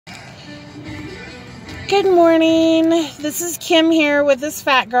Good morning. This is Kim here with This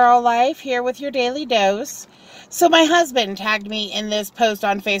Fat Girl Life, here with your daily dose. So my husband tagged me in this post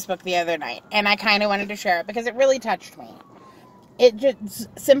on Facebook the other night, and I kind of wanted to share it because it really touched me. It just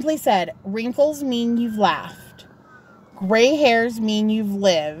simply said, wrinkles mean you've laughed. Gray hairs mean you've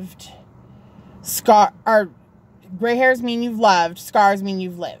lived. Gray hairs mean you've loved. Scars mean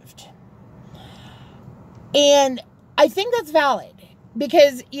you've lived. And I think that's valid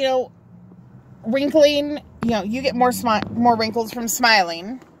because, wrinkling, you get more wrinkles from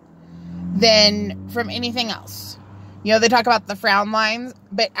smiling than from anything else. They talk about the frown lines,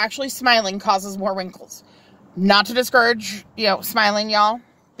 but actually smiling causes more wrinkles. Not to discourage, smiling, y'all.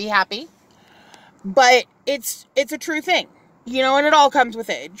 Be happy. But it's a true thing. And it all comes with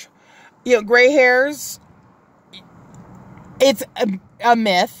age. Gray hairs, it's a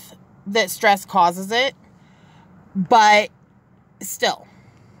myth that stress causes it. But still,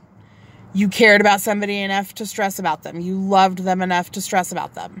 you cared about somebody enough to stress about them. You loved them enough to stress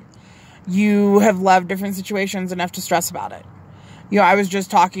about them. You have loved different situations enough to stress about it. I was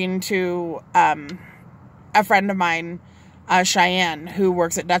just talking to a friend of mine, Cheyenne, who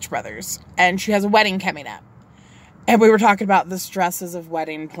works at Dutch Brothers, and she has a wedding coming up. And we were talking about the stresses of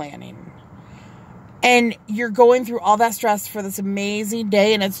wedding planning. And you're going through all that stress for this amazing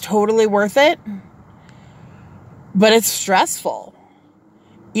day, and it's totally worth it. But it's stressful.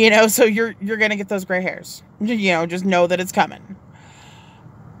 So you're going to get those gray hairs. Just know that it's coming.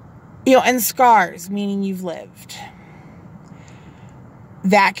 And scars, meaning you've lived.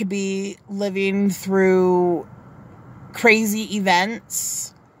 That could be living through crazy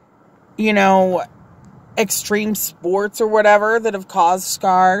events, extreme sports or whatever that have caused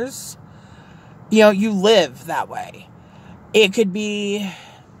scars. You live that way. It could be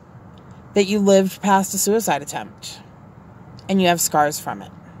that you lived past a suicide attempt and you have scars from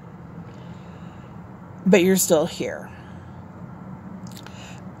it. But you're still here.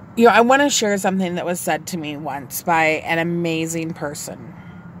 I want to share something that was said to me once by an amazing person.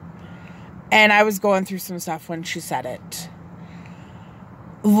 And I was going through some stuff when she said it.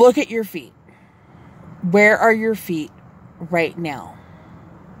 Look at your feet. Where are your feet right now?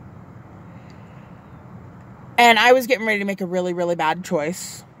 And I was getting ready to make a really, really bad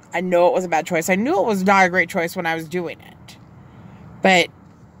choice. I know it was a bad choice. I knew it was not a great choice when I was doing it. But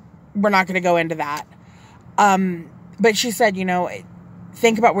we're not going to go into that. But she said,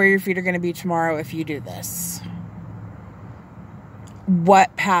 think about where your feet are going to be tomorrow if you do this.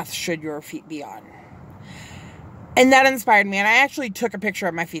 What path should your feet be on? And that inspired me. And I actually took a picture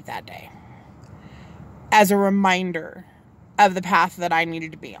of my feet that day as a reminder of the path that I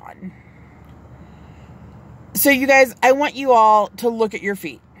needed to be on. So you guys, I want you all to look at your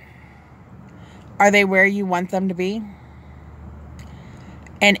feet. Are they where you want them to be?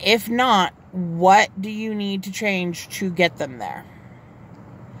 And if not, what do you need to change to get them there?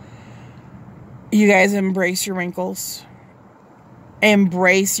 You guys embrace your wrinkles.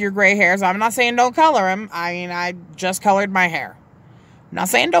 Embrace your gray hairs. I'm not saying don't color them. I just colored my hair. I'm not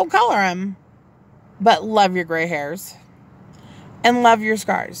saying don't color them. But love your gray hairs. And love your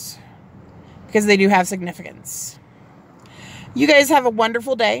scars. Because they do have significance. You guys have a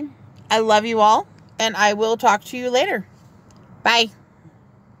wonderful day. I love you all. And I will talk to you later. Bye.